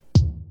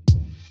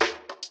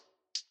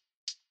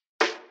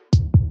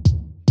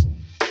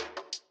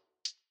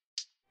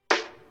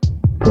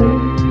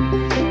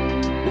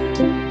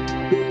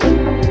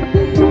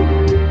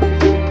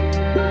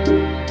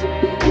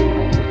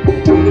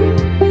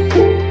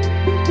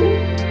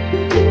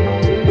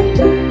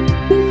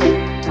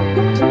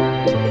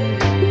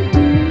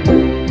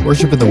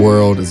Worship in the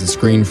World is a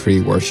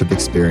screen-free worship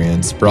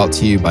experience brought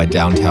to you by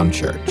Downtown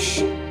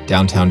Church.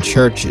 Downtown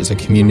Church is a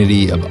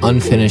community of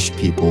unfinished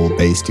people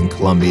based in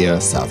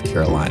Columbia, South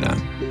Carolina.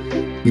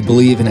 We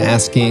believe in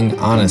asking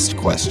honest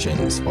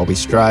questions while we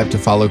strive to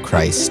follow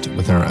Christ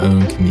within our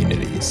own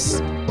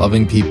communities,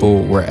 loving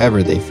people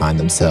wherever they find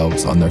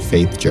themselves on their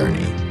faith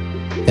journey.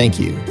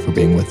 Thank you for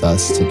being with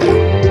us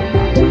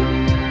today.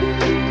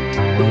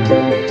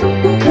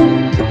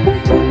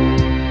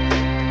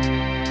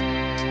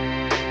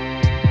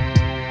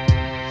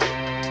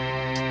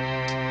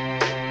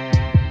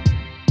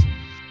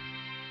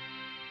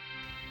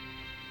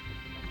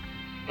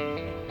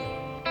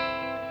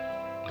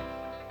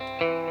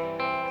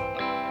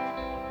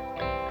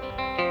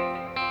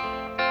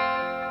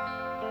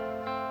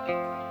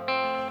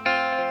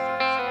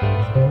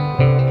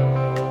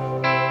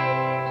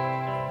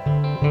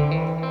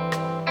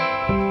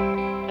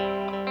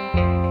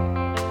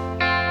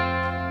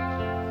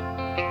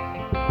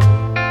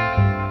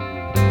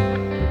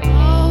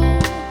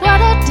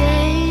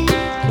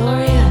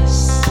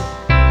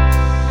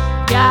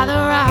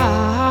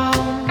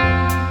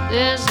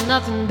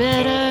 Nothing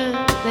better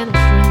than a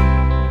friend.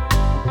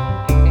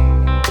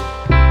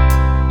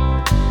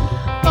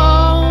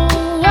 Oh,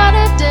 what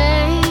a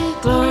day,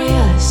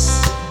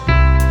 glorious.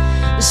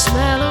 The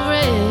smell of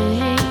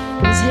rain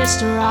is hitched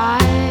to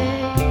ride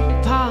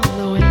upon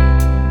the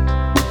wind.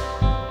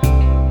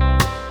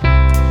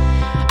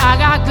 I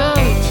got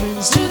good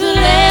friends to the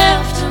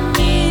left of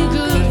me,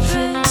 good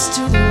friends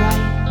to the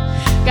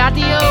right. Got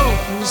the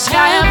open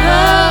sky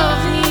above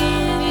me,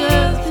 the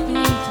earth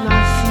beneath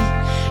my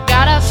feet.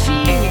 Got a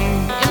feeling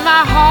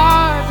my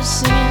heart is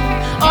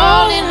singing,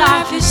 all in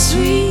life is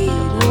sweet.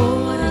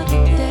 Oh, what a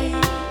day.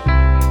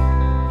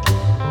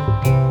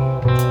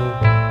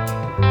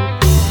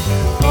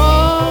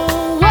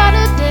 Oh, what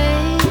a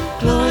day,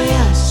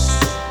 glorious.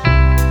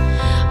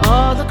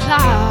 All the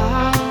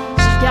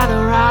clouds have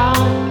gathered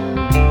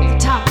round the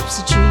tops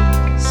of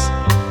trees.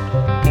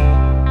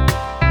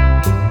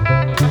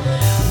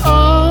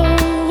 Oh,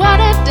 what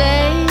a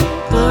day,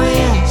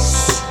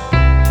 glorious.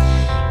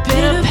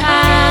 Pitter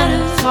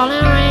patter,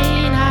 falling rain.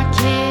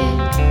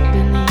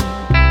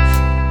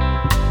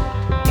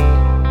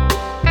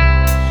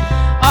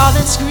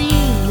 This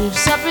green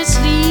lifts up its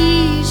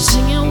leaves,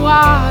 singing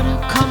water,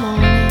 come on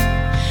in.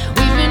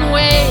 We've been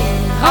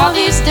waiting all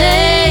these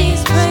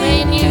days,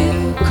 praying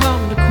you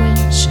come to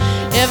quench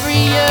every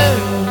year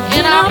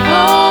in our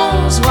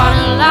bones. What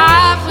a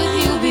life with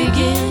you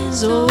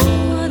begins. Oh,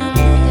 what a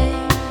day.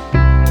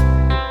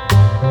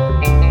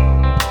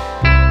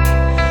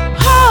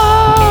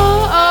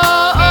 Oh,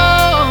 oh,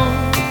 oh.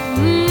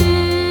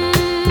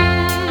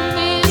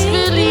 Please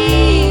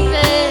believe it.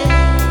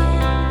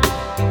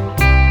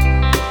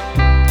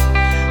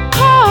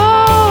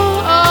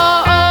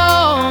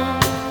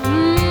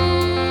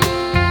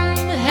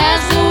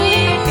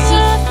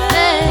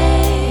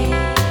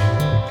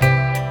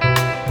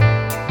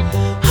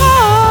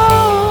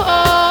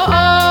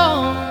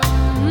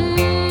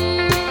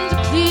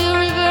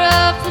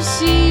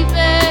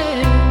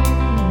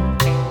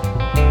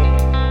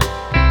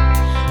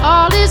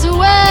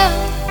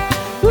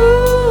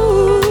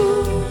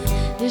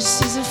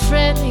 This is a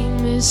friendly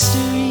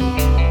mystery.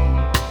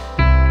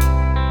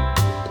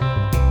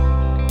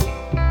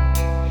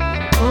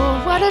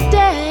 Oh, what a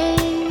day,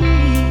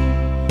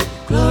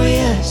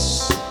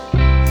 glorious.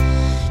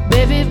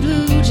 Baby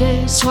blue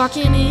jays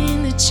walking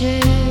in the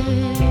cherry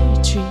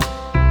tree.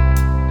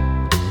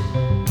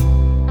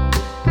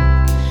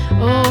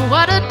 Oh,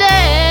 what a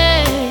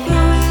day,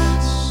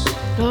 glorious,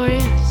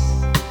 glorious.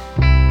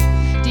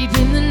 Deep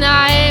in the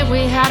night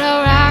we had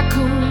a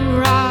raccoon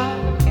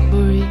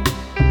robbery.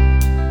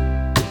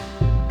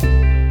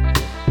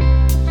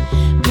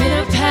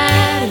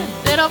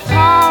 Little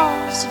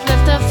paws have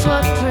left their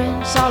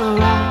footprints all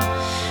around.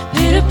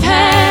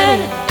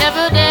 Pitter-patter,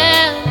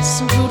 evidence,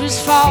 some fruit is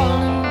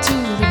falling to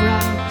the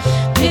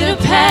ground.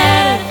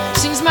 Pitter-patter,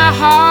 sings my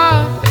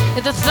heart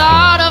at the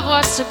thought of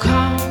what's to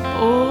come.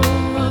 Oh,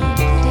 what a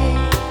day.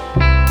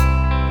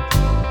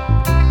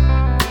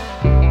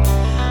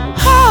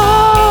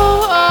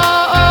 Oh,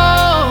 oh,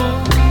 oh.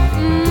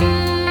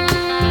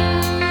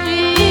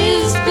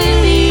 Please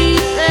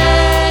believe it.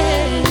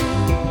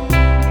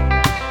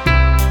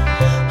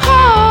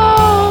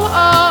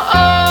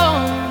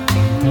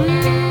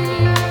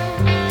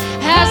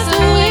 Has the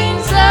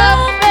wings of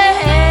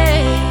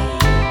faith.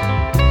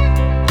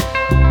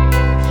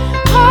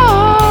 Oh,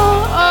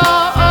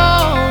 oh,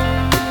 oh.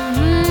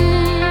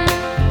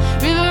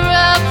 River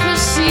of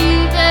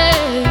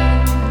perceiving.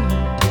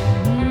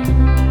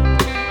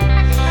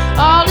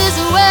 All is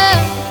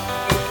well.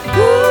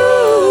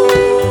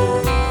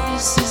 Ooh,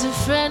 this is a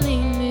friendly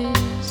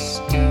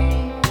mystery.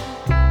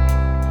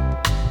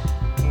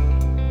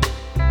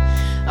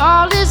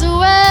 All is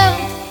well.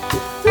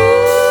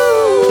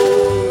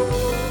 Ooh,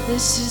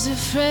 this is a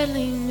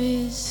friendly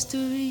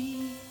mystery.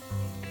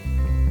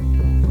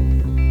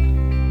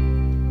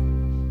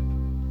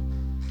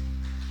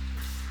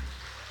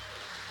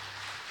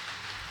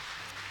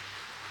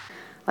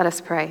 Let us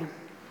pray.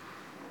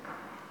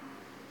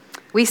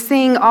 We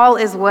sing All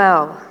Is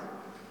Well.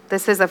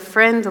 This is a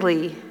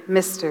friendly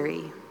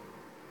mystery.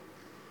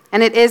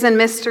 And it is a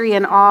mystery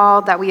in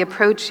all that we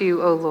approach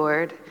you, O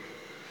Lord.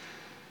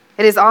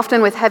 It is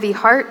often with heavy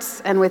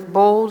hearts and with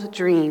bold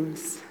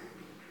dreams.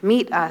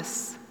 Meet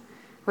us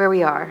where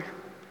we are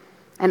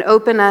and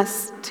open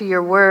us to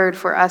your word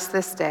for us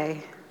this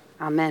day.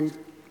 Amen.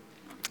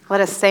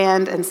 Let us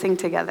stand and sing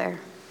together.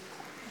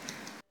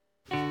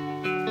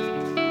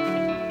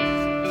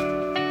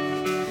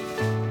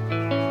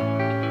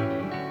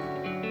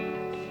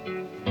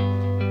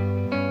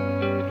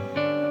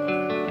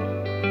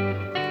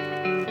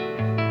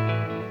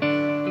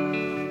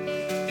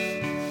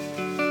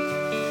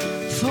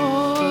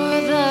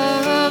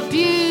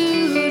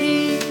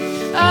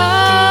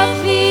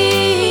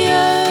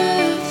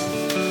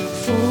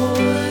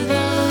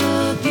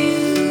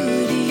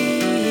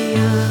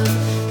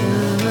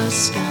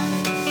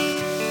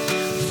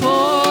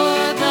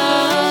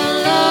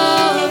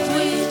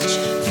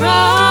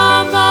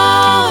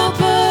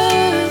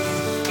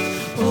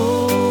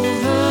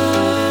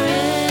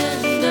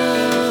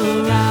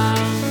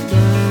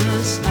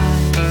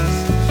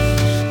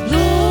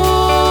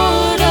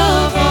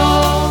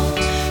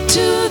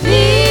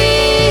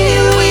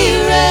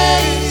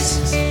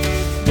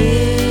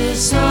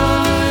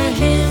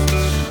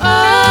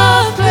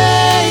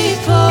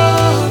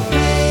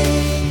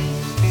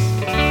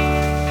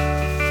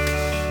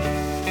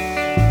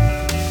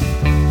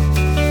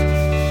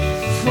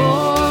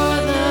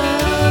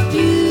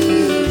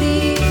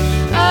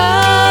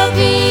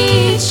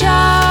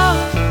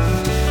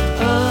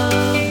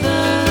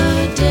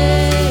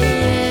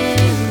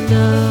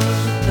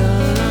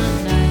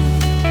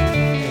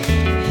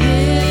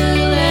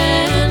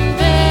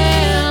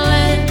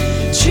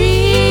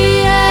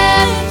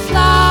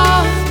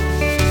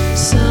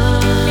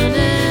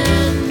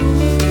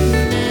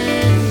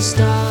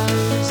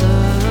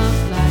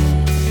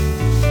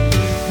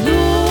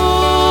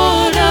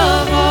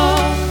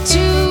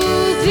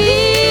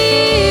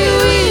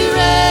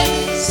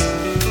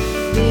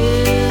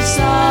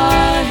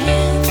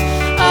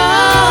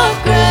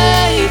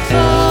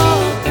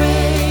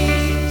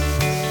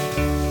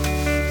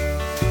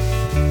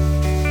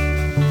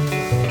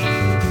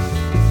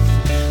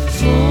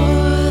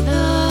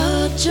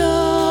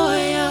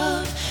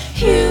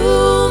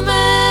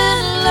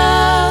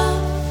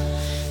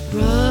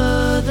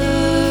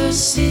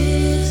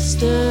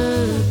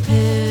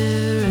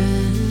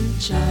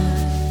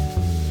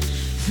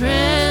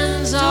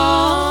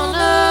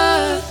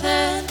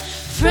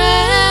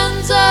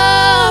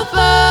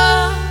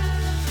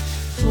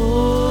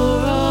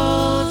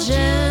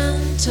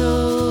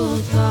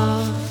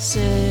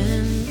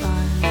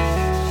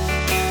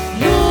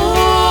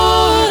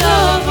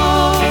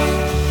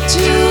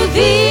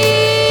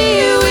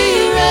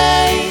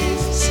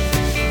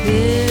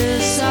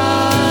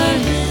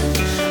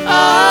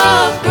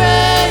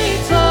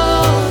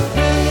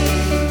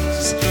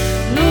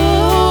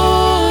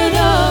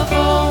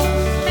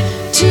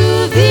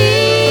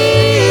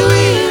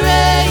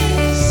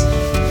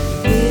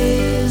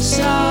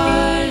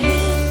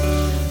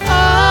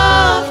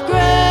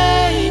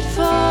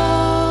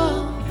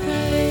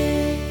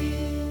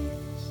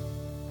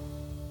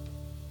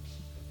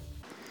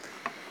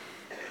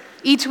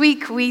 Each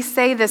week we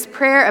say this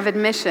prayer of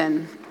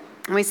admission,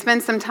 and we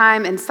spend some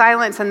time in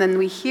silence, and then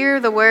we hear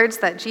the words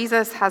that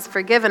Jesus has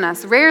forgiven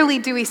us. Rarely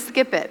do we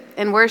skip it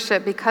in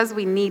worship because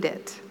we need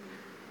it.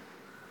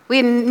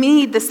 We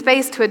need the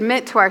space to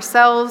admit to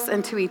ourselves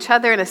and to each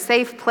other in a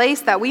safe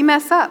place that we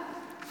mess up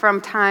from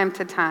time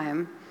to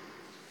time.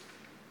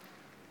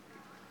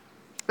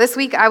 This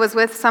week I was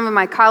with some of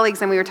my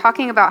colleagues, and we were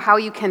talking about how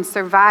you can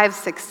survive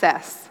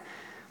success.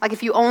 Like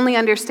if you only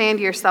understand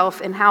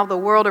yourself and how the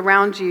world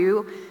around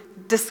you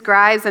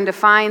describes and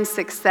defines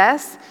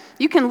success,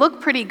 you can look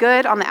pretty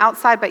good on the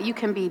outside, but you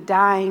can be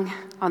dying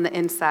on the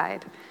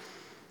inside.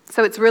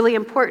 So it's really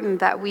important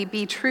that we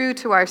be true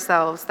to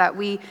ourselves, that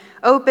we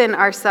open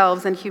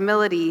ourselves in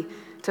humility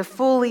to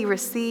fully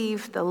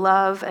receive the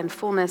love and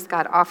fullness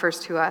God offers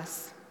to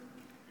us.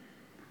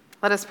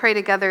 Let us pray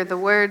together the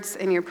words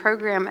in your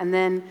program and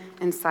then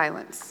in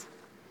silence.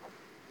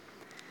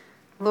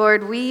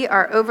 Lord, we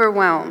are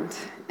overwhelmed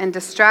and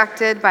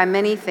distracted by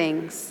many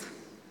things.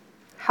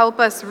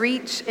 Help us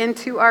reach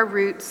into our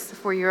roots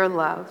for your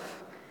love.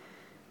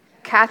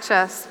 Catch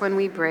us when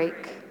we break.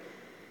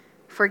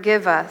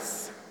 Forgive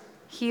us.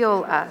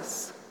 Heal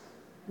us.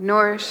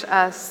 Nourish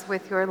us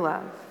with your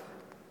love.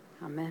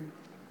 Amen.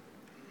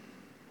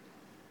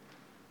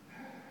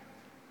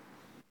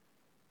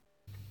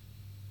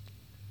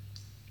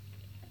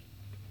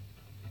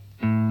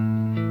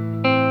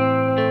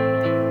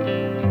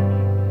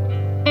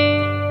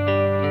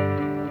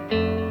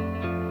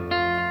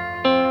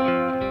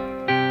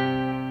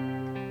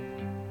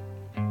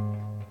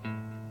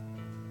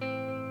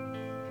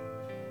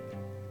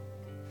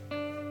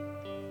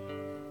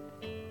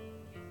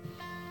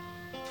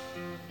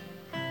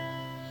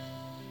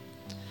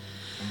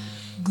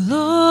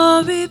 Glory.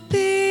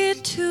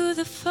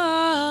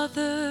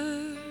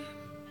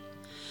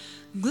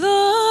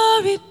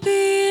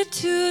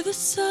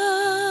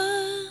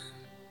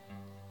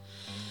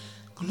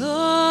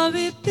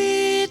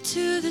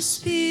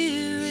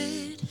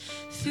 Spirit,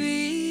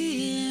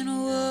 three in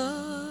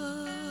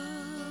one.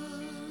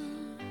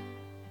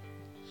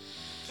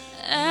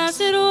 As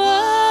it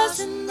was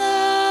in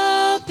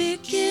the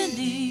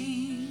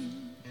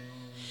beginning,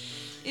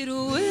 it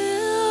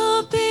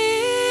will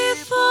be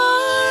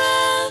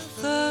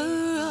forever.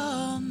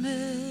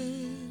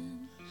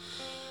 Amen.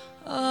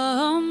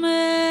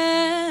 Amen.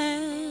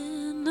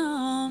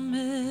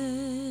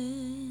 Amen.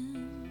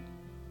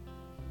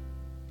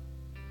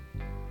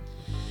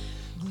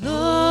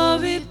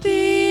 Glory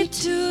be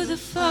to the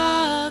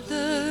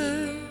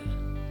Father.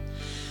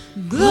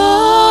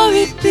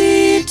 Glory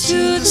be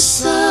to the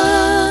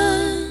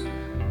Son.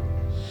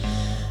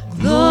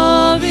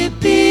 Glory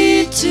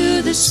be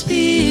to the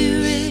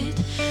Spirit,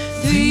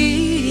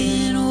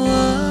 three in one.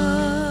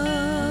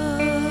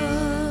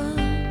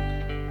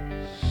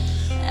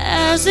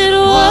 As it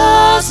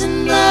was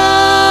in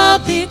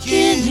the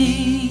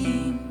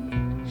beginning,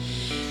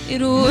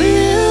 it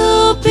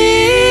will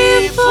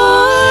be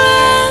forever.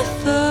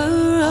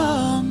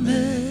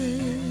 Amen.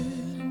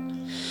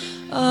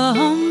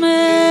 Amen.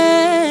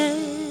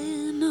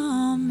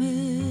 Amen.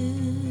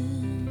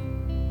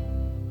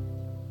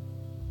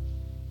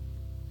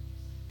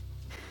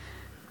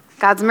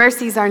 God's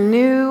mercies are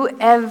new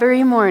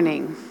every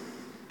morning.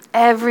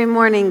 Every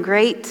morning,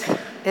 great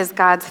is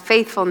God's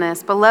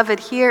faithfulness. Beloved,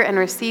 hear and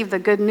receive the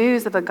good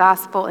news of the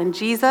gospel. In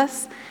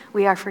Jesus,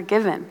 we are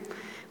forgiven,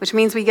 which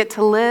means we get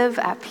to live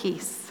at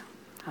peace.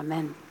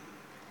 Amen.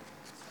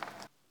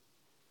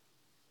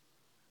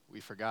 We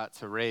forgot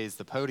to raise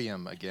the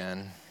podium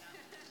again.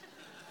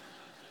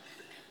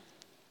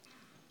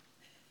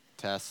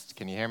 Test,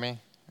 can you hear me?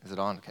 Is it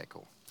on? Okay,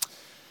 cool.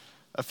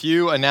 A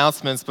few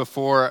announcements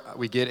before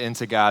we get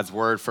into God's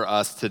word for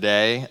us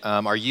today.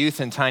 Our youth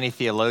and tiny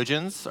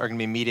theologians are going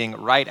to be meeting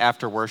right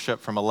after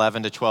worship from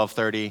 11 to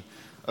 12:30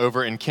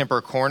 over in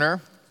Kemper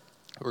Corner.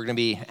 We're going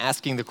to be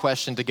asking the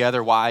question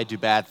together, why do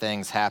bad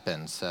things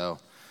happen? So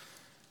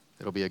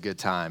it'll be a good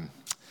time.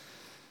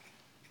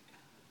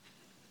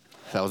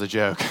 That was a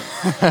joke.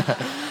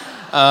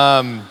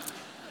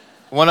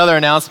 One other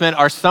announcement,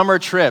 our summer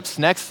trips.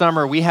 Next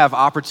summer, we have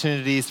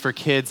opportunities for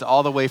kids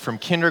all the way from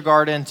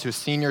kindergarten to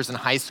seniors in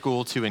high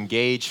school to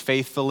engage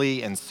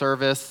faithfully in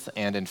service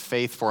and in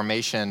faith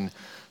formation.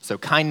 So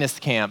Kindness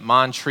Camp,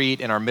 Montreat,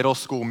 and our middle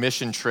school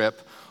mission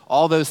trip,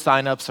 all those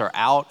signups are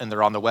out and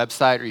they're on the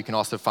website, or you can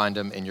also find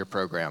them in your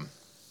program.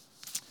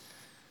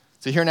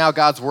 So hear now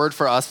God's word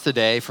for us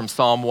today from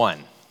Psalm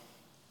 1.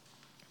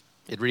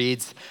 It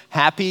reads,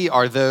 "Happy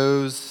are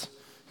those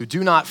who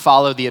do not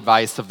follow the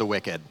advice of the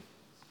wicked,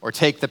 or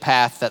take the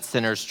path that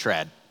sinners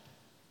tread,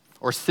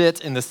 or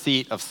sit in the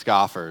seat of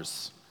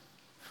scoffers.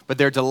 But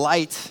their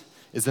delight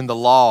is in the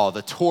law,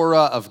 the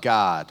Torah of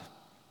God.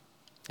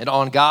 And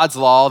on God's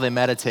law they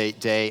meditate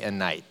day and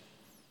night.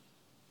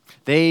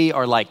 They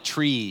are like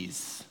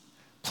trees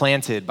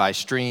planted by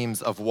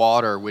streams of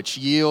water, which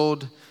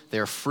yield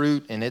their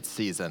fruit in its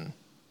season.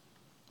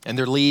 And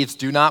their leaves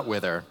do not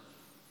wither.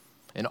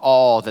 In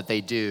all that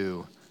they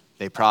do,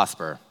 they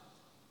prosper.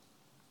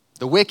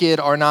 The wicked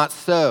are not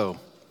so,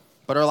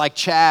 but are like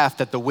chaff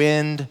that the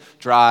wind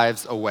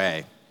drives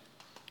away.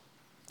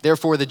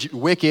 Therefore, the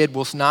wicked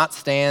will not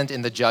stand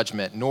in the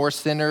judgment, nor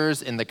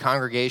sinners in the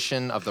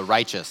congregation of the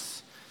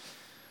righteous.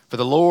 For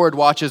the Lord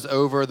watches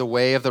over the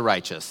way of the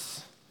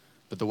righteous,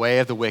 but the way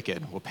of the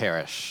wicked will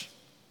perish."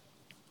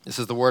 This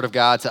is the word of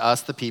God to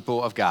us, the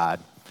people of God.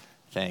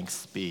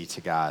 Thanks be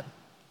to God.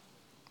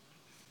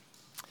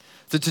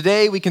 So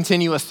today we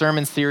continue a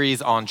sermon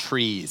series on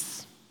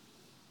trees.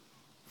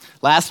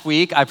 Last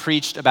week, I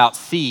preached about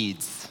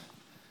seeds,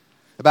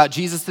 about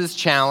Jesus'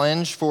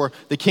 challenge for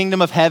the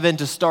kingdom of heaven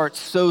to start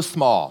so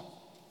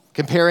small,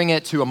 comparing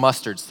it to a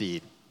mustard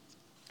seed.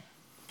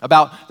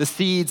 About the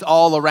seeds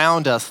all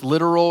around us,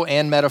 literal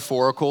and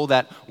metaphorical,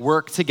 that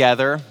work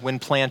together when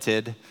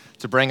planted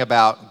to bring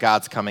about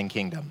God's coming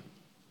kingdom.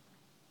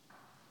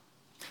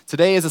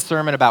 Today is a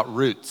sermon about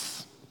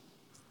roots.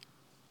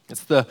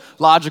 It's the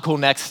logical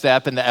next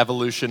step in the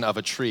evolution of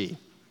a tree.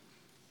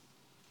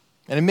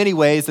 And in many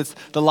ways, it's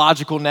the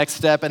logical next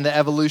step in the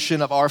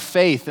evolution of our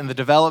faith and the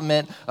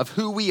development of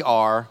who we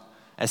are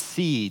as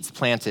seeds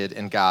planted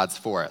in God's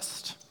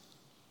forest.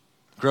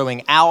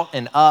 Growing out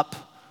and up,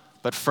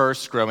 but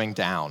first growing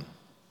down.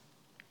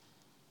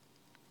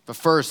 But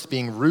first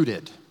being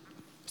rooted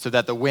so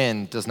that the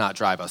wind does not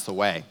drive us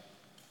away.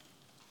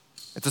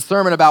 It's a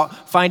sermon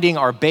about finding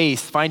our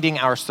base, finding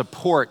our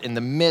support in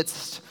the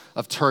midst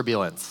of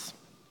turbulence.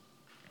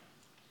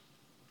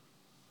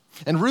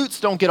 And roots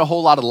don't get a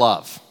whole lot of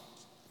love.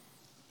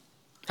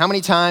 How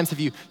many times have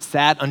you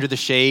sat under the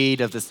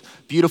shade of this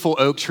beautiful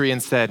oak tree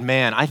and said,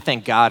 "Man, I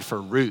thank God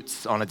for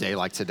roots on a day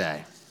like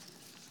today"?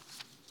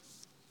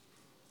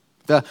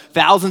 The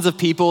thousands of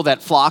people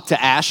that flock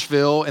to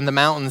Asheville in the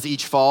mountains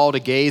each fall to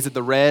gaze at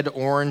the red,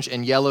 orange,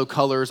 and yellow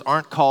colors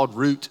aren't called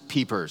root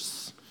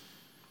peepers.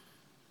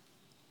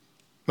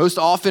 Most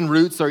often,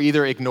 roots are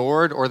either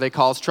ignored or they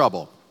cause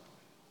trouble.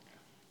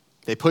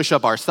 They push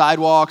up our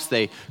sidewalks,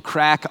 they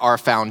crack our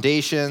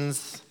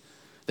foundations,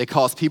 They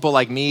cause people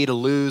like me to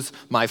lose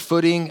my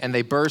footing, and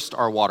they burst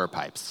our water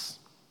pipes.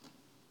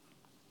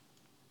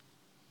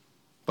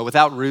 But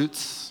without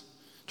roots,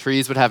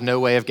 trees would have no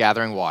way of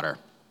gathering water.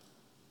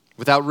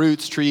 Without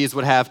roots, trees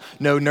would have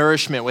no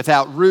nourishment.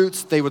 Without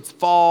roots, they would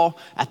fall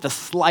at the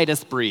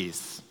slightest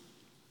breeze.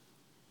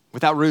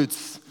 Without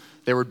roots,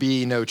 there would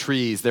be no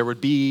trees. There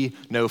would be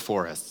no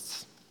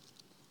forests.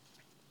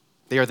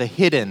 They are the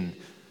hidden,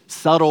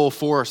 subtle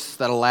force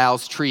that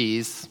allows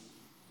trees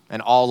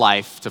and all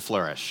life to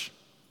flourish.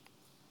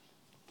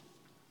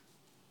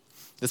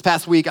 This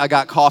past week, I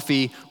got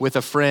coffee with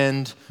a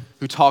friend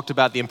who talked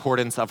about the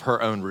importance of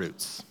her own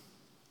roots,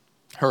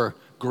 her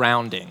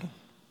grounding.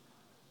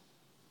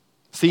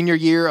 Senior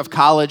year of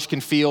college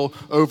can feel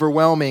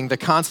overwhelming. The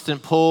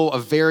constant pull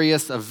of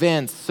various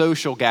events,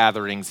 social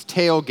gatherings,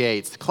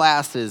 tailgates,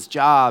 classes,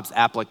 jobs,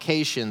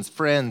 applications,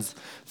 friends,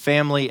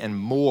 family, and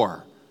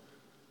more.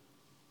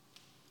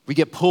 We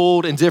get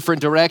pulled in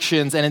different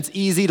directions, and it's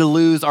easy to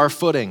lose our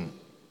footing.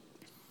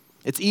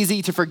 It's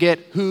easy to forget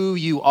who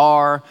you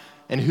are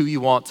and who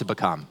you want to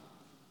become.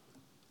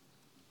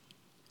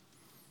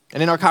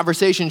 And in our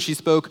conversation, she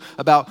spoke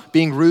about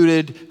being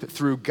rooted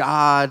through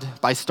God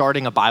by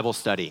starting a Bible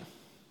study,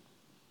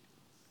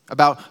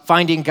 about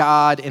finding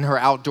God in her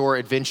outdoor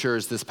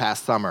adventures this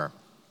past summer.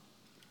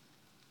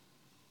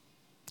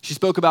 She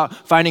spoke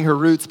about finding her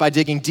roots by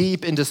digging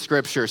deep into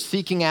Scripture,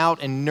 seeking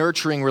out and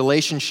nurturing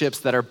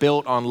relationships that are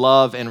built on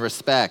love and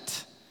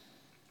respect,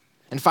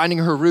 and finding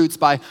her roots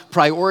by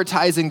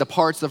prioritizing the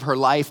parts of her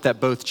life that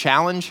both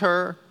challenge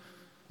her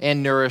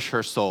and nourish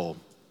her soul,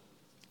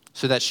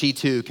 so that she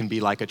too can be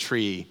like a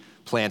tree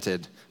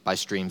planted by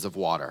streams of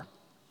water.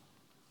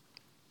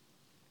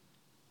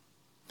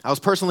 I was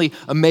personally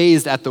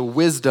amazed at the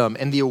wisdom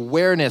and the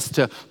awareness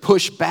to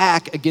push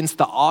back against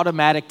the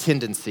automatic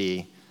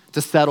tendency to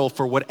settle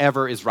for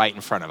whatever is right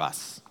in front of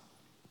us,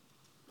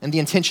 and the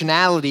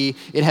intentionality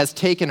it has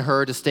taken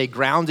her to stay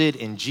grounded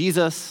in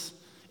Jesus,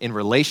 in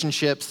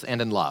relationships,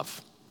 and in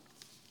love.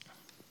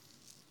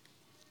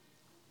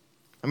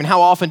 I mean,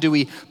 how often do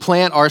we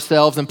plant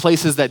ourselves in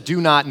places that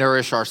do not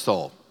nourish our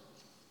soul?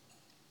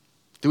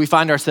 Do we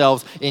find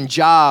ourselves in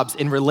jobs,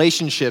 in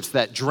relationships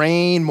that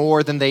drain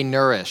more than they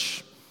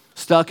nourish,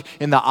 stuck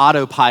in the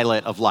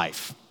autopilot of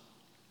life?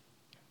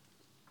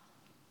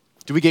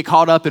 Do we get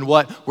caught up in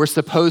what we're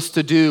supposed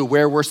to do,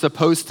 where we're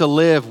supposed to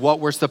live, what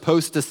we're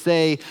supposed to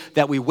say,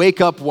 that we wake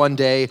up one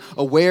day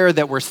aware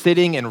that we're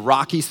sitting in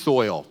rocky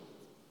soil,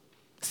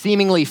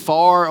 seemingly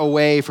far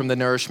away from the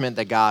nourishment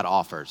that God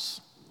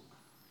offers?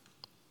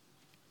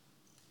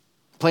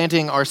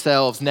 Planting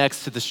ourselves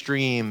next to the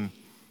stream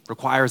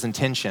requires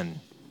intention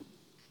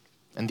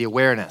and the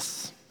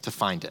awareness to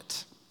find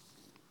it.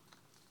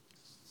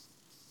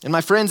 And my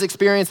friend's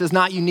experience is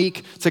not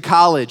unique to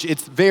college.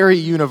 It's very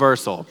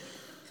universal.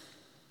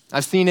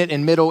 I've seen it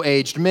in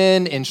middle-aged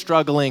men, in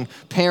struggling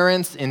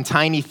parents, in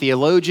tiny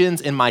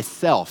theologians, in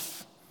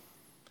myself.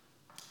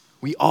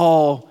 We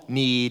all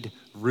need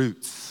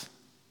roots.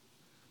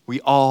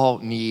 We all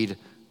need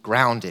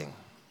grounding.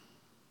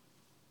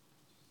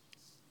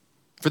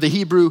 For the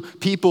Hebrew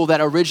people that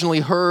originally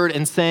heard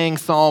and sang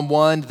Psalm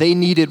 1, they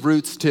needed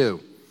roots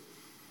too.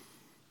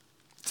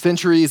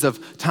 Centuries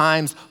of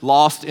times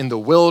lost in the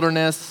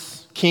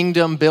wilderness,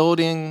 kingdom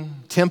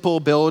building,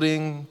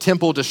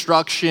 temple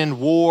destruction,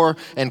 war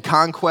and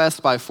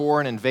conquest by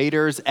foreign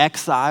invaders,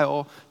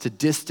 exile to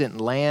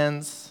distant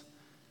lands,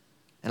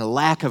 and a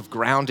lack of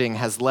grounding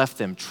has left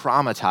them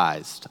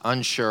traumatized,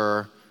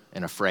 unsure,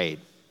 and afraid.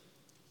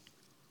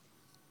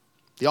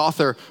 The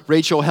author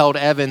Rachel Held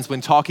Evans, when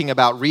talking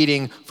about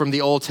reading from the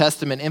Old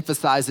Testament,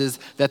 emphasizes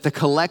that the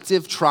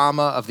collective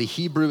trauma of the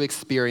Hebrew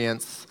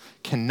experience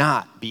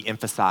cannot be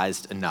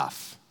emphasized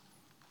enough.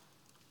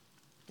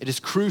 It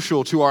is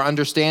crucial to our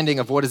understanding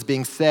of what is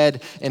being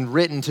said and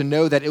written to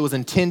know that it was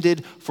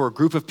intended for a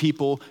group of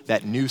people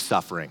that knew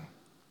suffering.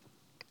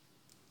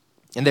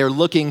 And they're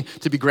looking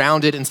to be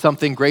grounded in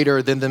something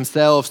greater than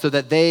themselves so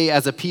that they,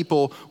 as a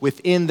people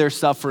within their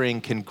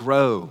suffering, can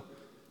grow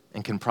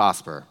and can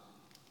prosper.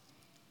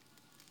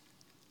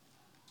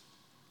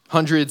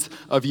 Hundreds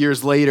of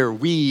years later,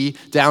 we,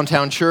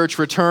 Downtown Church,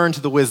 return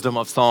to the wisdom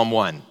of Psalm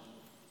 1.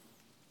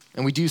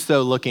 And we do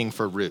so looking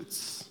for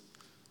roots,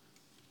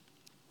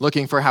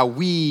 looking for how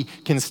we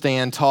can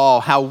stand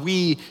tall, how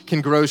we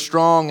can grow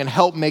strong and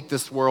help make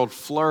this world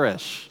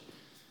flourish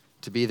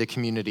to be the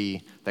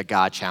community that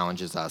God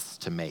challenges us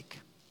to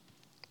make.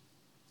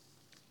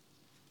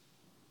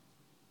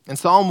 And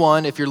Psalm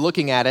 1, if you're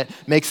looking at it,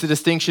 makes a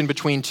distinction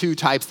between two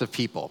types of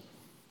people,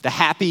 the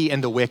happy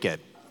and the wicked.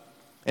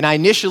 And I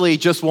initially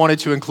just wanted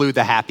to include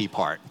the happy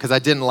part because I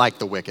didn't like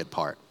the wicked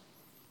part.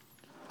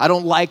 I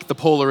don't like the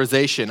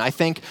polarization. I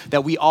think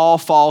that we all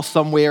fall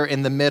somewhere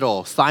in the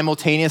middle,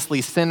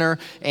 simultaneously sinner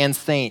and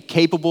saint,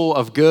 capable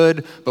of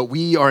good, but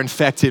we are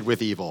infected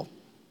with evil.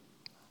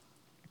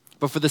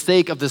 But for the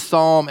sake of this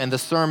psalm and the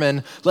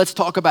sermon, let's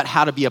talk about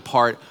how to be a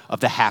part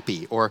of the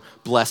happy or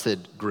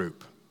blessed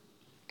group.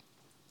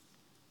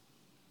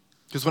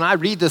 Because when I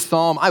read this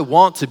psalm, I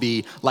want to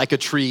be like a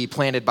tree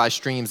planted by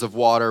streams of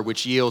water,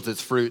 which yields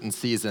its fruit in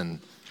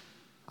season.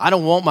 I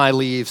don't want my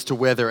leaves to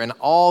wither, and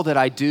all that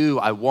I do,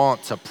 I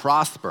want to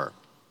prosper.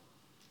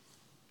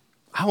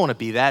 I want to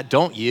be that,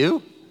 don't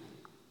you?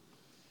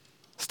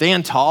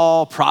 Stand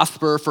tall,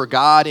 prosper for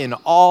God in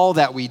all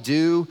that we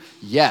do.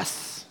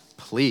 Yes,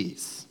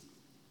 please.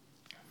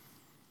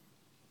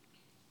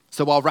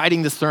 So while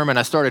writing this sermon,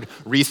 I started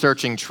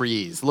researching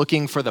trees,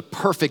 looking for the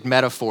perfect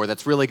metaphor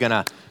that's really going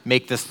to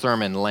make this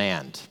sermon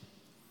land.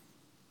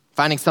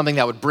 Finding something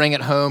that would bring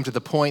it home to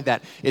the point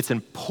that it's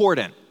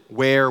important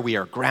where we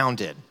are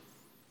grounded.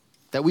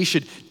 That we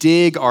should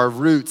dig our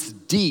roots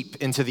deep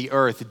into the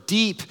earth,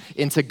 deep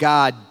into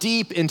God,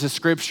 deep into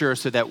Scripture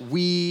so that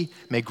we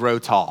may grow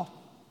tall.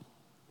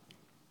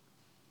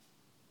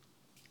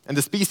 And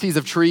the species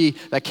of tree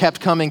that kept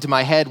coming to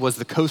my head was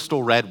the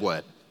coastal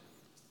redwood.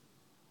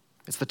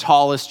 It's the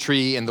tallest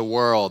tree in the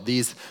world.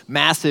 These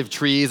massive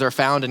trees are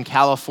found in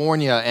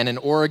California and in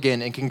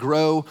Oregon and can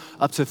grow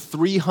up to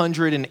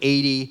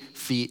 380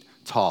 feet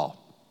tall,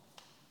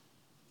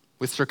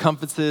 with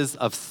circumferences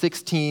of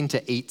 16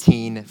 to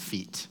 18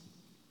 feet.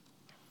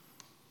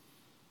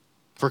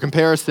 For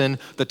comparison,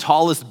 the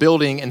tallest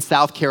building in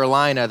South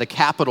Carolina, the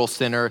Capitol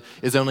Center,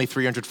 is only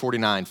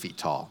 349 feet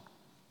tall.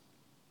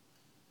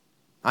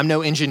 I'm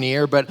no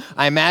engineer, but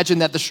I imagine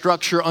that the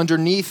structure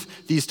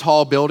underneath these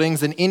tall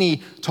buildings, and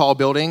any tall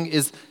building,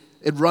 it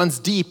runs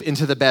deep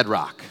into the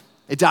bedrock.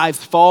 It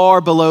dives far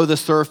below the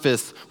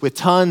surface with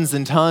tons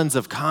and tons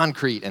of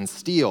concrete and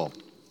steel.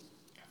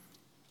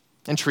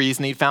 And trees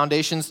need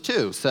foundations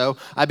too. So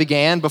I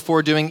began,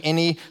 before doing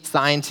any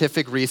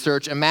scientific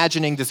research,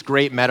 imagining this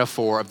great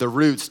metaphor of the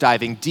roots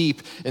diving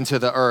deep into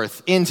the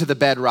earth, into the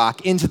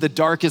bedrock, into the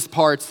darkest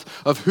parts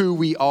of who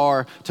we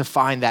are to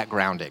find that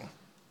grounding.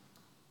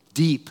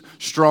 Deep,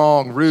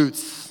 strong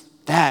roots,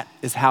 that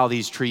is how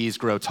these trees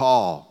grow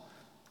tall.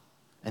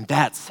 And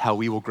that's how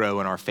we will grow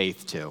in our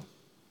faith too.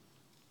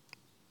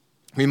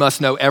 We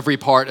must know every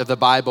part of the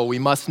Bible. We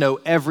must know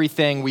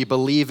everything we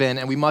believe in,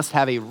 and we must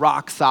have a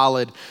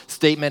rock-solid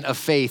statement of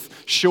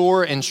faith,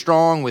 sure and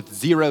strong with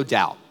zero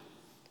doubt.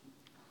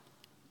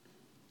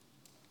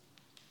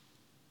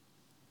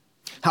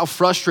 How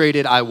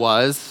frustrated I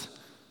was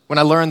when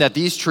I learned that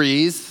these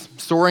trees,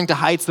 soaring to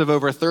heights of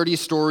over 30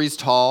 stories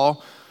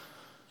tall,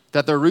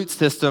 that their root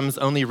systems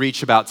only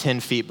reach about 10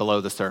 feet below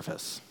the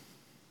surface.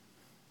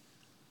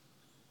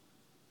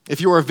 If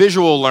you're a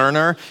visual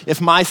learner,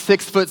 if my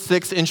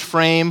 6'6"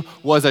 frame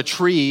was a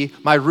tree,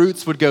 my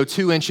roots would go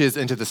 2 inches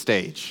into the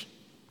stage.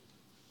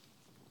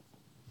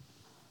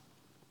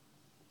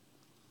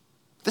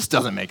 This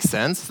doesn't make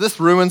sense. This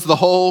ruins the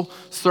whole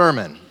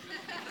sermon.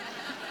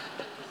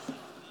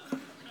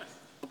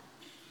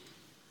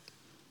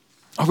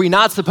 Are we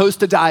not supposed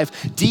to dive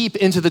deep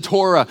into the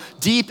Torah,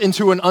 deep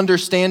into an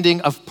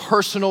understanding of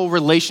personal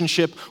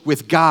relationship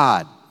with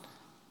God?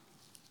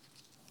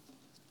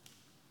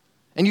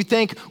 And you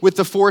think with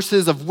the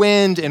forces of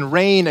wind and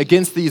rain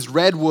against these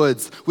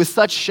redwoods, with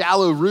such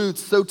shallow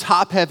roots, so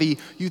top-heavy,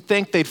 you'd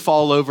think they'd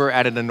fall over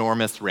at an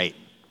enormous rate.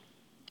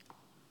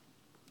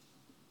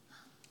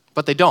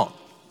 But they don't.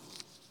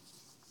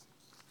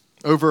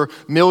 Over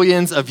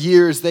millions of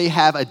years, they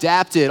have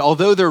adapted.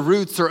 Although their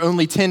roots are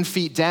only 10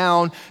 feet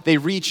down, they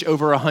reach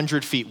over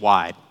 100 feet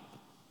wide.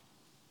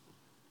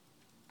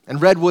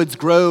 And redwoods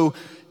grow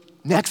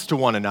next to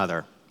one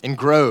another in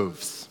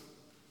groves.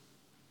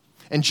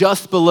 And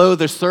just below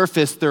the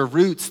surface, their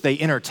roots, they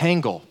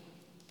intertangle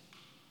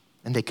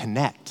and they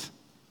connect.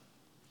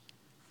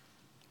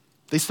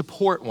 They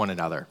support one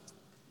another.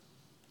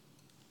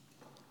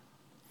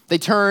 They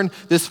turn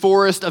this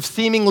forest of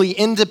seemingly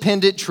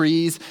independent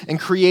trees and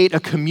create a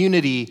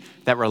community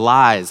that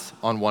relies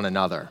on one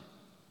another,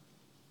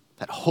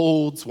 that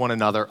holds one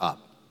another up.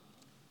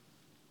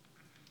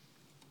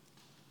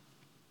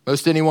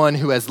 Most anyone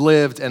who has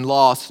lived and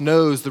lost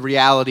knows the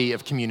reality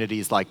of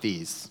communities like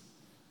these.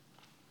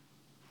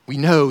 We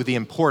know the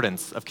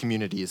importance of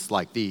communities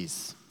like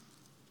these.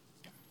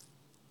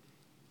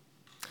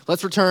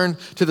 Let's return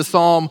to the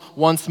psalm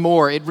once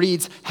more. It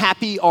reads,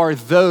 "Happy are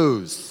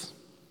those.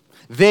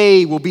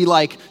 They will be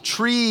like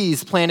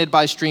trees planted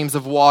by streams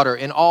of water.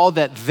 In all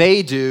that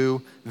they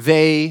do,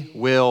 they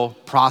will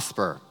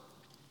prosper."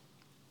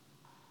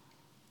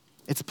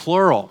 It's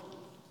plural.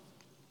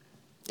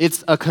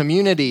 It's a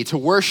community. To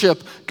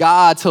worship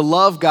God, to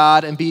love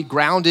God, and be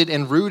grounded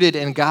and rooted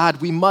in God,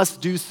 we must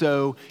do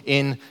so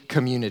in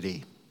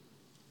community.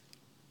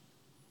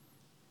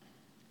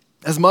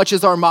 As much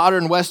as our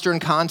modern Western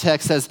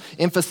context has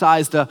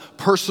emphasized a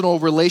personal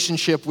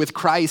relationship with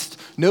Christ,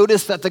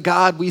 notice that the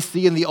God we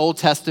see in the Old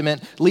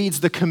Testament leads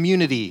the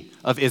community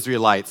of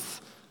Israelites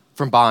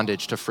from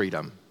bondage to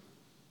freedom.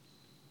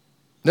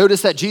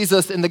 Notice that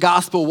Jesus in the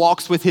gospel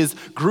walks with his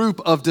group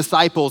of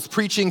disciples,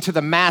 preaching to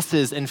the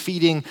masses and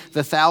feeding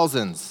the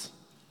thousands.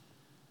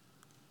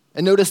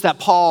 And notice that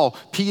Paul,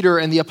 Peter,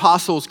 and the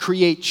apostles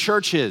create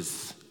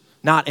churches,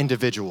 not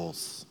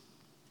individuals.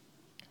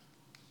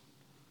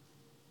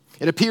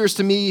 It appears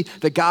to me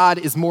that God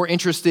is more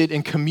interested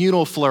in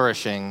communal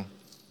flourishing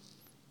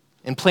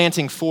in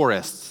planting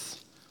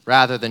forests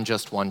rather than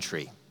just one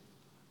tree.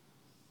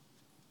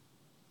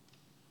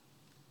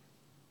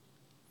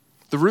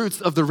 The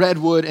roots of the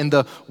redwood and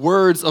the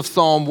words of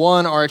Psalm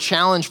 1 are a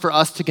challenge for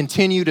us to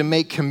continue to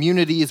make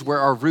communities where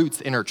our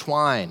roots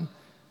intertwine,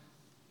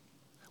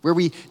 where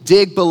we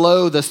dig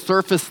below the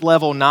surface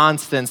level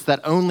nonsense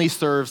that only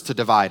serves to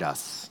divide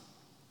us,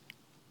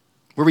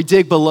 where we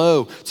dig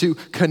below to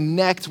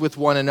connect with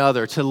one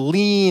another, to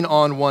lean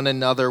on one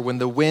another when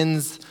the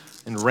winds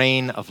and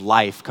rain of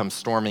life come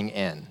storming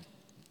in.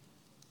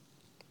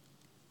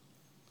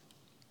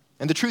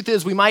 And the truth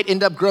is, we might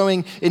end up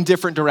growing in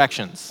different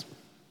directions.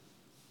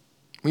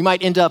 We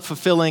might end up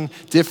fulfilling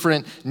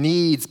different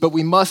needs, but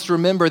we must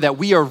remember that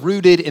we are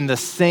rooted in the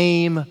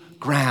same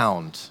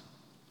ground,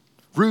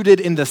 rooted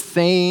in the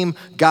same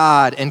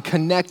God, and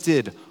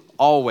connected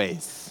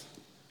always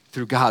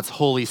through God's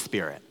Holy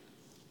Spirit.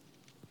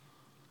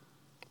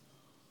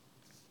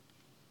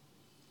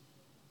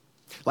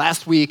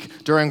 Last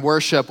week, during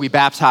worship, we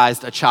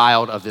baptized a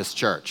child of this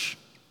church.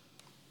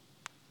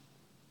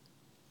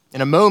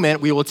 In a moment,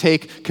 we will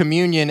take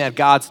communion at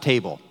God's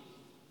table.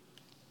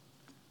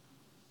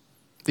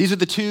 These are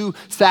the two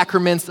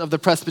sacraments of the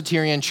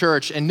Presbyterian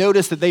Church, and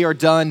notice that they are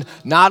done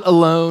not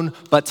alone,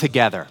 but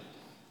together.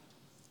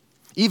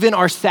 Even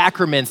our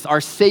sacraments,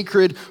 our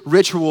sacred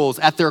rituals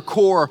at their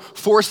core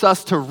force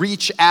us to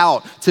reach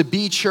out, to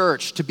be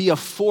church, to be a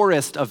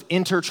forest of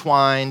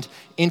intertwined,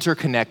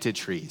 interconnected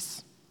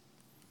trees.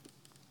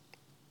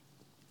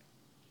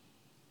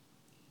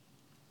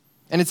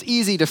 And it's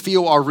easy to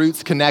feel our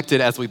roots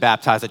connected as we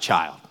baptize a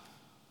child,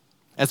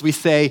 as we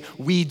say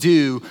we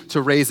do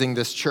to raising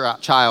this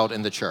child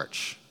in the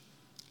church.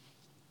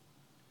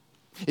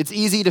 It's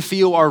easy to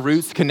feel our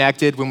roots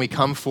connected when we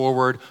come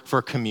forward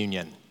for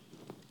communion.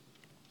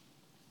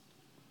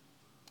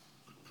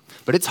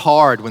 But it's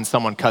hard when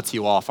someone cuts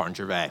you off on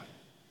Gervais.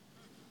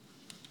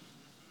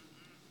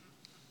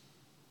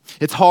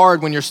 It's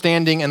hard when you're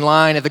standing in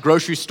line at the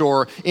grocery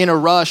store in a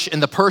rush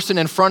and the person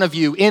in front of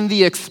you in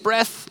the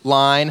express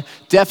line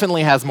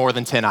definitely has more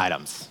than 10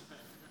 items.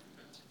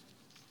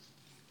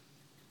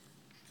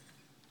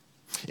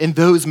 In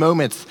those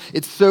moments,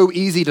 it's so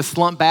easy to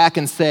slump back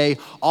and say,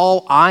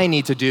 all I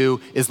need to do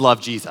is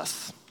love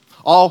Jesus.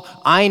 All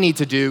I need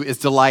to do is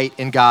delight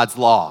in God's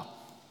law.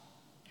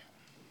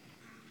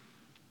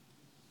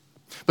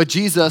 But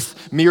Jesus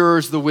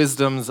mirrors the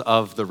wisdoms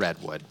of the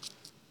redwood,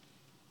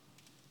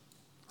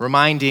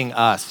 reminding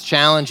us,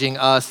 challenging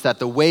us that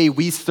the way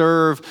we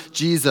serve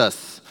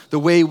Jesus, the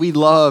way we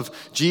love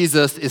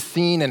Jesus is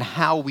seen in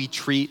how we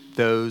treat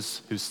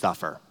those who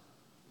suffer,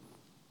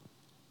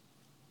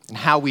 and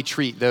how we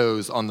treat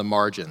those on the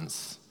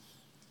margins,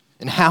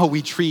 and how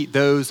we treat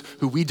those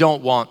who we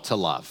don't want to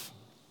love,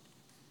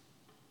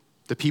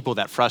 the people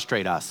that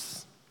frustrate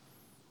us,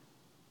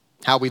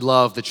 how we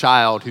love the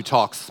child who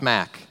talks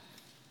smack,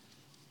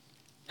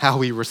 how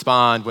we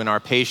respond when our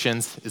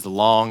patience is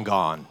long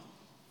gone.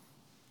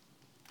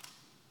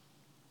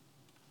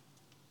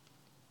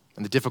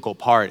 And the difficult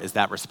part is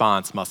that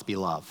response must be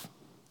love.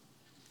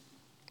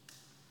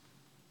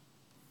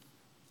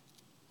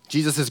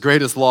 Jesus'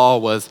 greatest law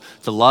was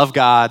to love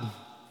God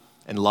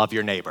and love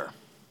your neighbor.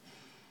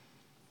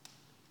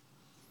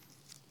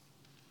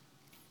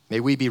 May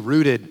we be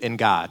rooted in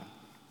God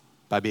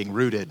by being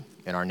rooted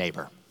in our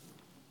neighbor.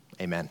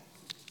 Amen.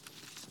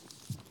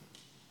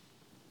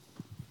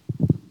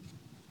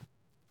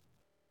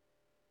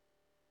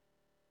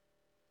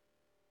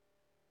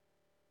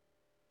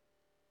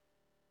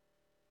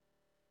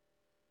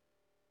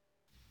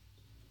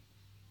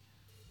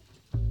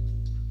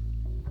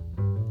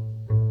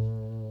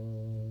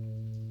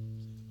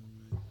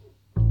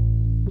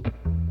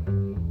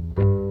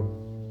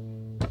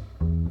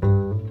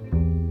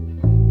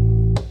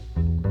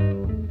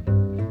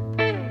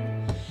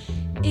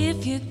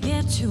 If you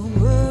get too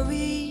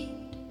worried,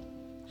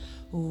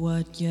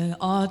 what you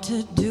ought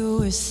to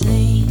do is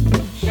sing.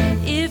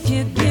 If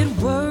you get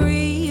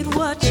worried,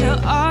 what you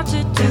ought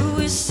to do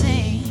is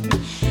sing.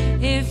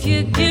 If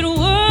you get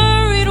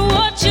worried,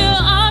 what you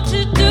ought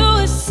to do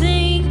is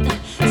sing.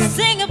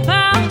 Sing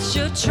about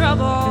your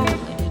trouble,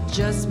 it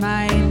just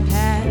might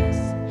pass.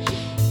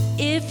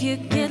 If you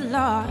get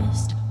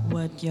lost,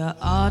 what you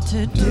ought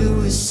to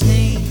do is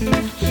sing.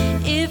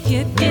 If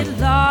you get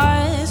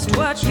lost,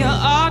 what you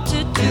ought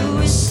to do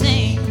is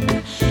sing.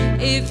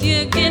 If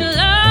you get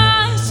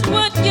lost,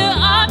 what you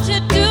ought to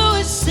do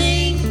is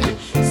sing.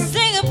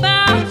 Sing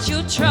about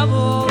your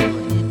trouble,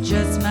 it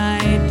just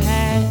might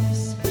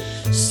pass.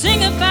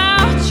 Sing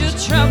about your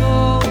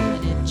trouble,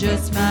 it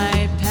just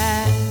might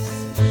pass.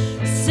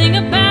 Sing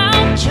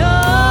about joy.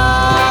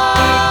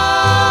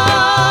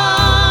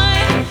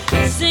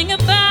 Sing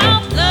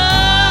about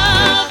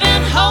love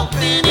and hope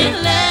in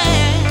it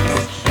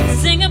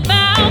lasts. Sing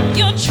about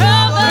your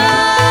trouble,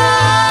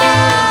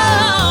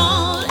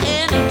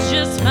 and it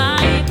just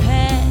might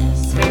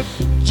pass,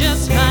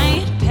 just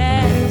might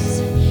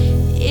pass.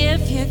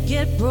 If you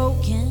get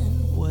broken,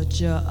 what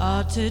you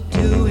ought to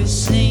do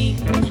is sing.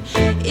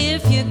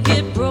 If you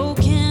get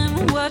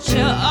broken, what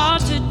you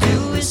ought to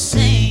do is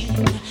sing.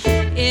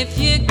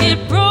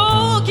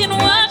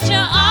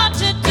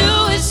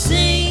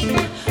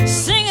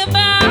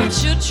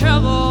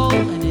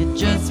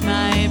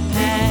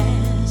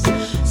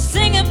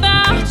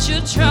 about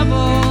your trouble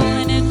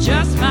and it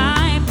just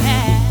might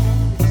pass.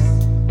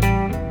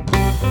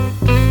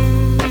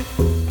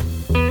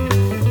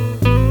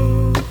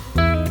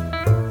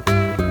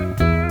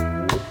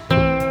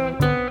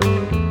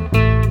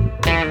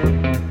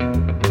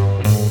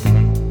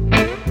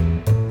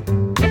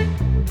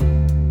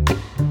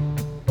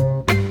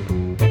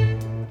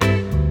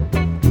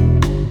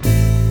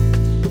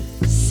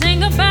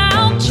 Sing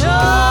about joy.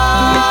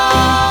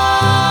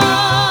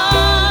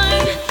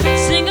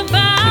 Sing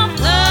about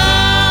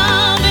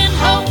love and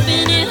hope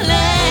and it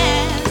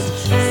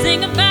lasts.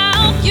 Sing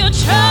about your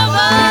trouble.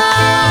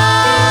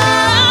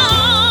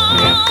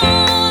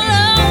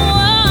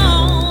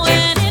 Oh,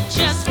 and it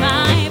just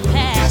might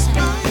pass.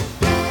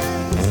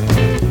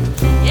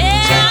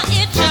 Yeah,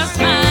 it just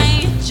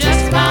might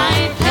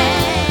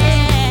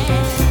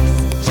pass.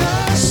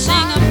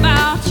 Sing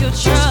about your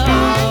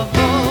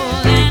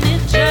trouble and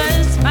it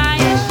just might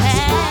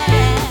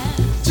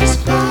pass.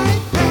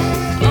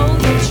 Oh,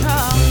 your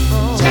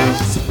trouble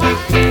just might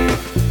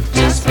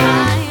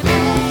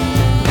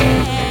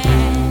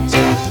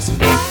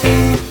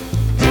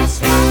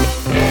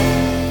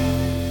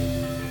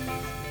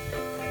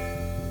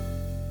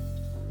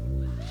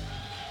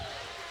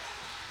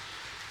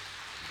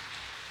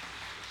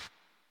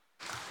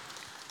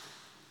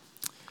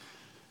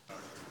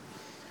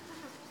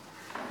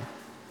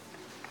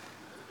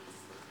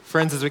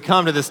Friends, as we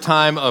come to this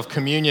time of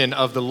communion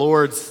of the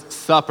Lord's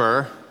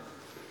Supper,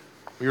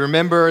 we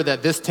remember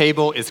that this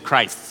table is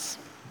Christ's.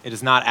 It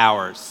is not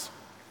ours.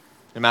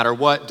 No matter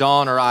what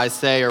Dawn or I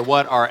say or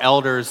what our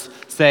elders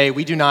say,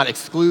 we do not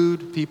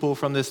exclude people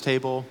from this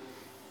table.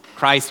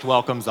 Christ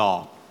welcomes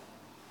all.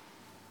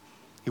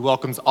 He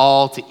welcomes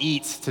all to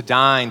eat, to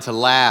dine, to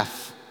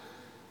laugh,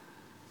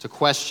 to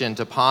question,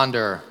 to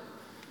ponder,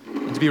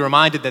 and to be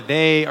reminded that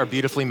they are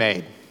beautifully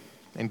made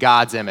in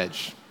God's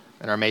image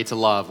and are made to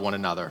love one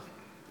another.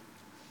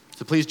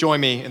 So please join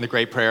me in the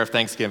great prayer of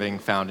thanksgiving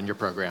found in your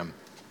program.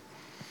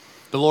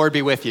 The Lord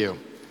be with you,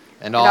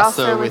 and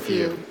also with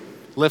you.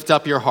 Lift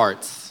up your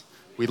hearts.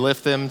 We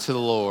lift them to the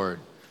Lord.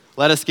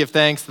 Let us give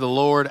thanks to the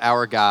Lord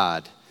our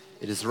God.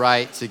 It is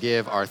right to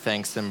give our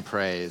thanks and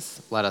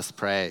praise. Let us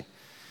pray.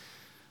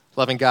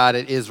 Loving God,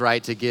 it is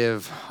right to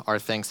give our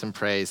thanks and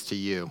praise to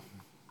you.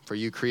 For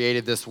you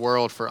created this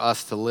world for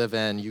us to live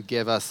in. You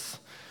give us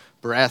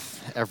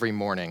breath every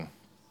morning.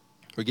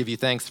 We give you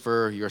thanks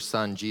for your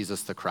Son,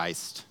 Jesus the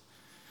Christ,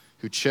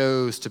 who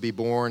chose to be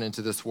born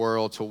into this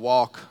world, to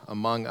walk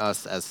among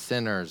us as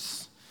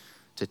sinners,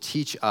 to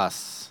teach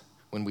us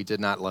when we did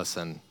not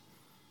listen,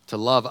 to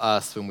love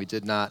us when we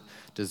did not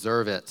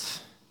deserve it,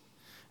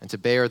 and to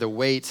bear the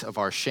weight of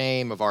our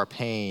shame, of our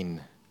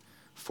pain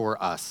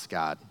for us,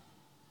 God.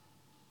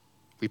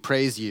 We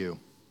praise you,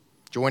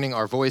 joining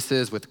our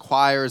voices with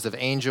choirs of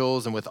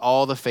angels and with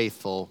all the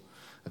faithful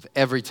of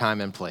every time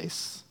and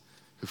place,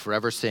 who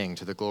forever sing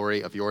to the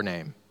glory of your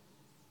name.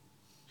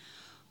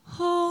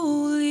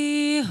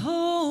 Holy,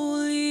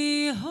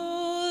 holy,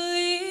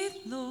 holy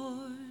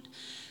Lord,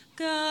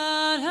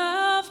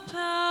 God of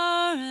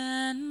power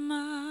and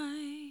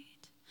might,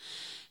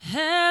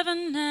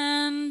 heaven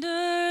and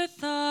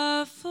earth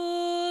are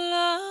full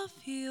of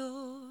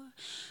your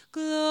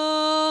glory.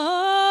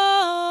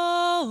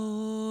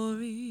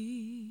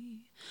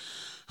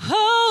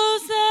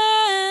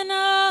 Hosanna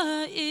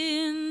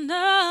in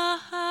the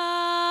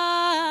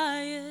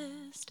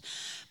highest.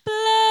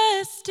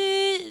 Blessed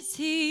is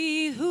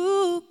he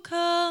who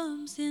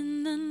comes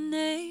in the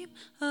name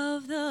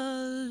of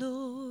the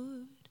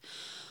Lord.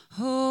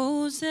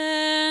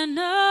 Hosanna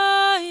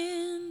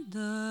in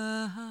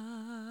the highest.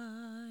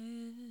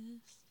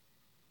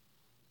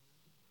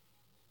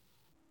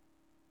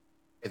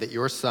 That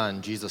your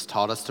Son, Jesus,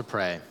 taught us to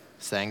pray,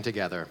 sang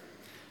together,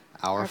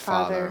 Our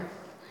Father,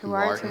 who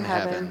art in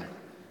heaven,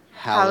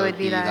 hallowed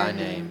be thy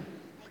name.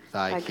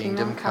 Thy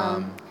kingdom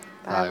come,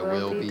 thy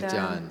will be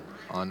done,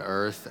 on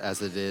earth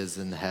as it is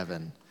in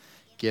heaven.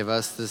 Give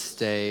us this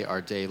day our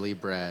daily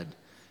bread,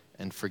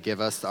 and forgive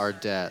us our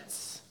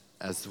debts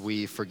as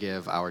we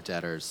forgive our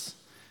debtors.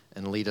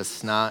 And lead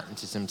us not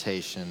into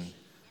temptation,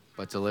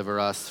 but deliver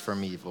us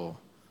from evil.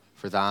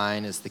 For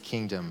thine is the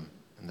kingdom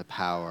and the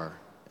power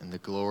and the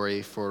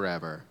glory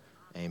forever.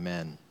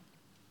 Amen.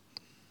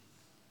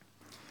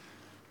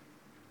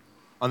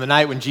 On the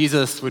night when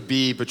Jesus would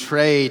be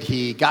betrayed,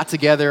 he got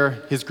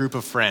together his group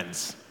of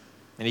friends,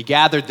 and he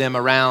gathered them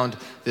around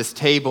this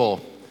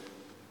table,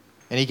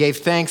 and he gave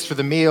thanks for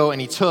the meal, and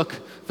he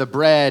took the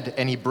bread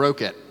and he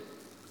broke it.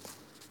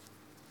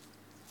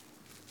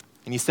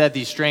 And he said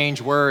these strange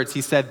words.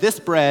 He said, "This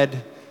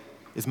bread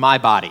is my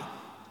body,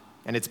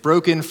 and it's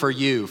broken for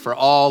you, for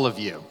all of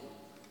you.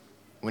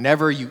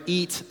 Whenever you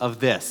eat of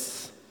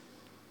this,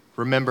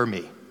 remember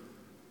me."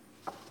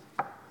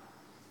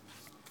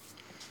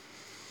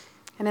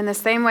 And in the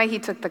same way, he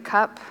took the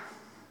cup,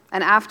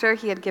 and after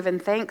he had given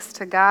thanks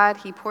to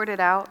God, he poured it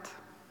out.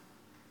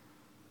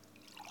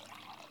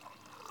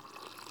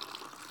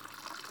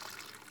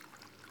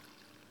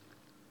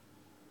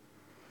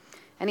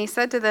 And he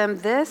said to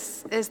them,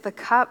 "This is the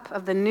cup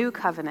of the new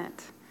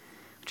covenant,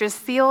 which is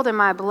sealed in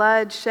my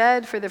blood,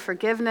 shed for the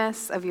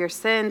forgiveness of your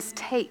sins.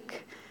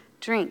 Take,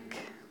 drink,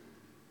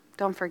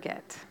 don't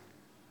forget.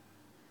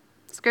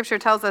 Scripture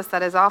tells us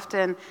that as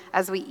often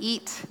as we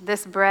eat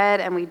this bread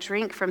and we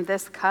drink from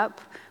this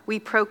cup, we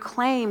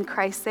proclaim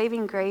Christ's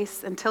saving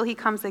grace until he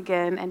comes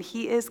again, and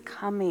he is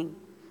coming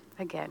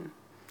again.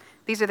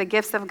 These are the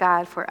gifts of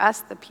God for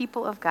us, the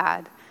people of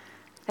God.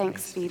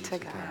 Thanks be to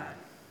God.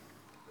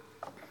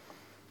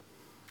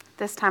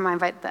 This time I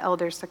invite the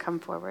elders to come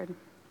forward.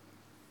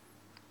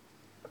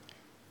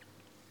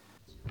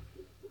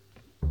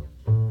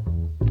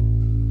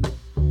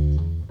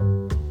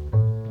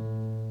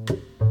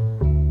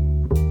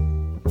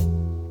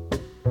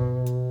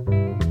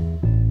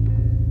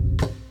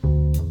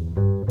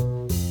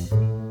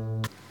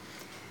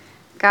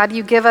 God,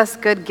 you give us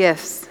good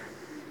gifts.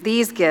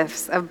 These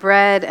gifts of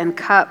bread and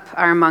cup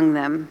are among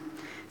them.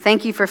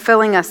 Thank you for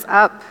filling us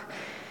up.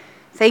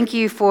 Thank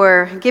you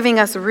for giving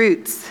us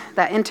roots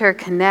that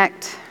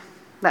interconnect,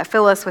 that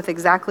fill us with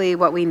exactly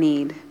what we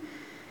need.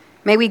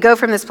 May we go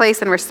from this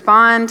place and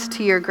respond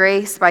to your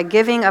grace by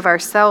giving of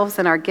ourselves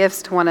and our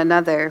gifts to one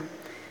another.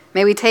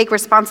 May we take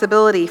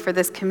responsibility for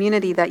this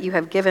community that you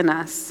have given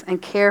us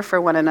and care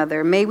for one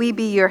another. May we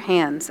be your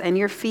hands and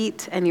your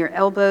feet and your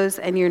elbows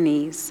and your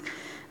knees,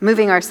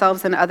 moving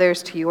ourselves and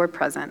others to your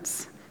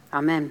presence.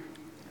 Amen.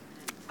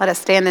 Let us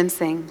stand and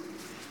sing.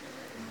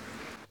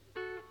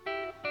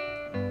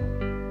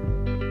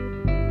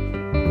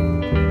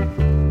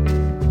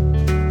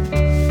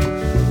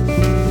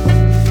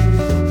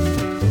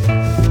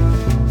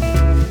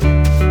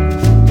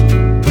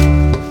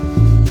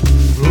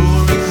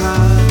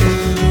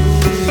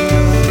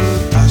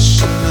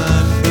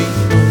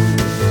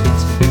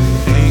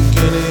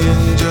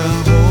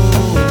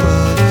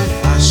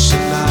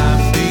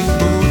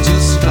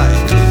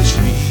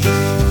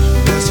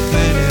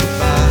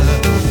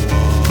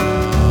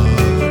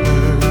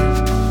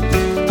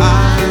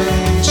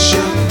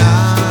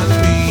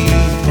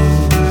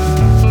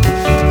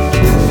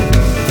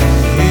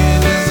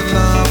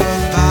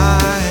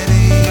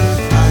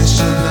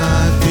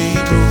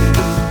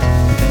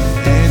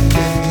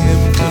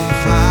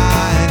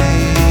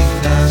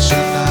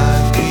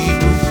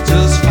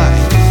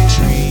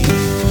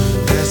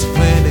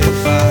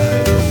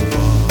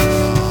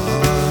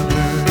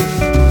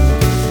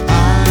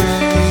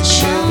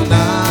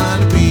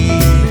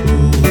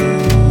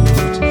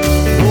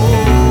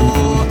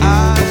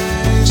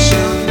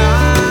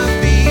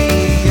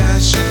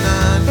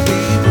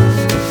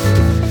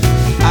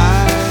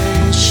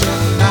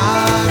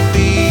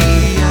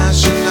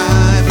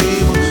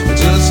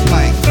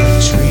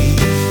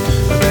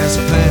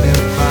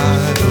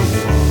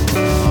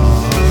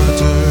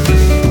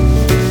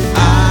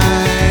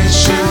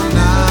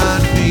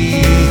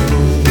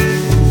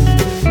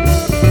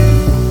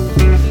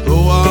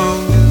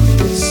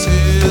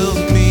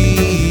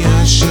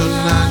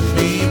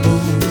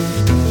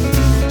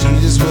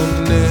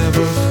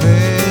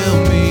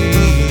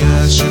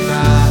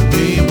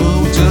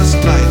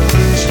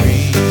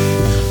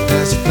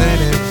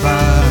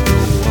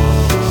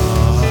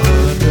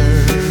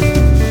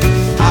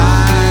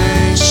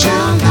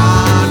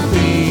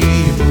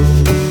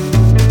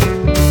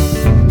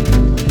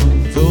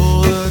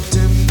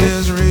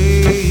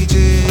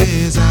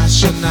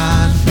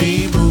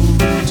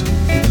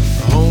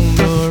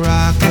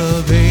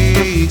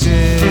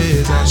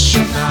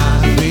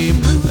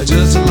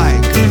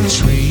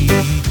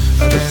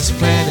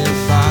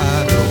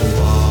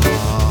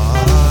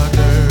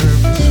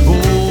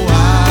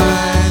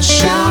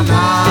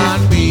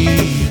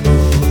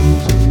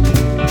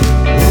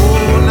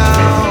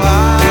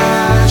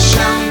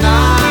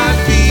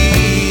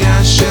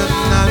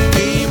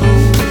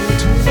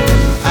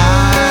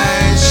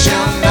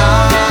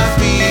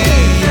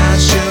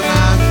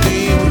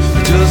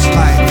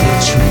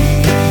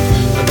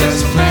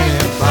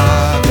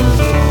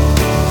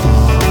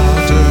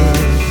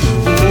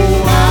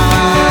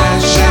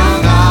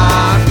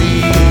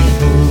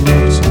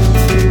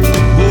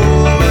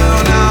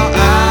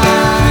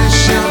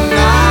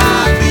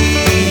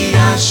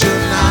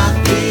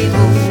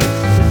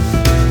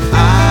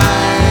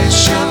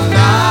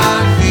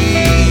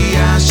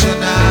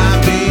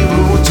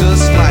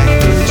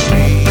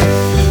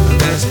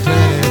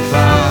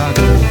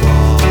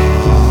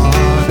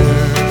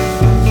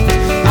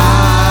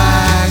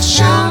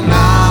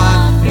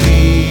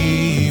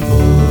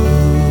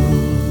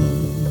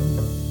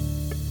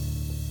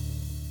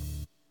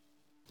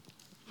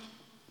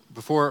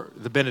 Before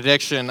the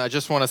benediction, I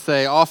just want to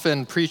say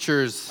often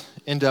preachers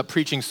end up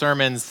preaching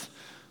sermons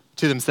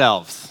to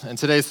themselves. And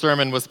today's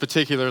sermon was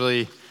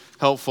particularly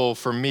helpful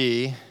for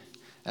me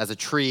as a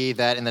tree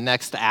that in the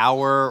next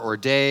hour or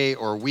day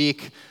or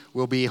week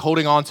will be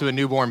holding on to a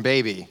newborn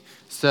baby.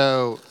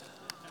 So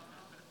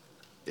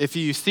if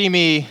you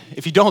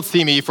don't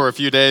see me for a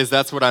few days,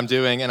 that's what I'm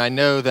doing. And I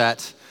know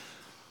that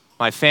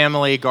my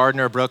family,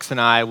 Gardner, Brooks, and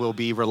I will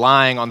be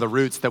relying on the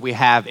roots that we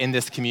have in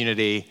this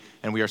community,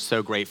 and we are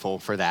so grateful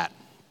for that.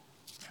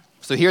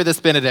 So hear this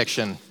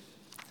benediction.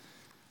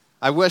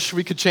 I wish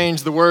we could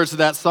change the words of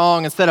that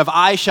song. Instead of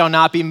I shall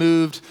not be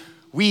moved,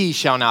 we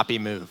shall not be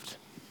moved.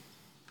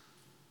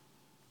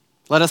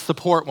 Let us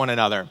support one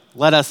another.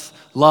 Let us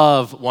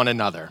love one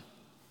another.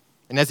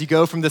 And as you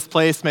go from this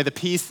place, may the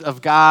peace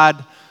of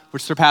God,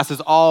 which surpasses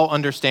all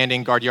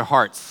understanding, guard your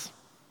hearts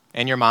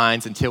and your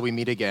minds until we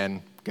meet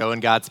again. Go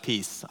in God's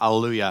peace.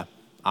 Alleluia.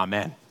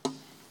 Amen.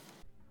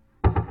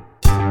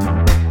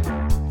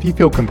 If you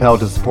feel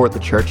compelled to support the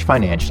church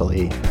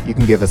financially, you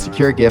can give a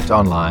secure gift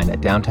online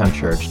at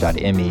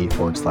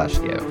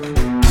downtownchurch.me/give.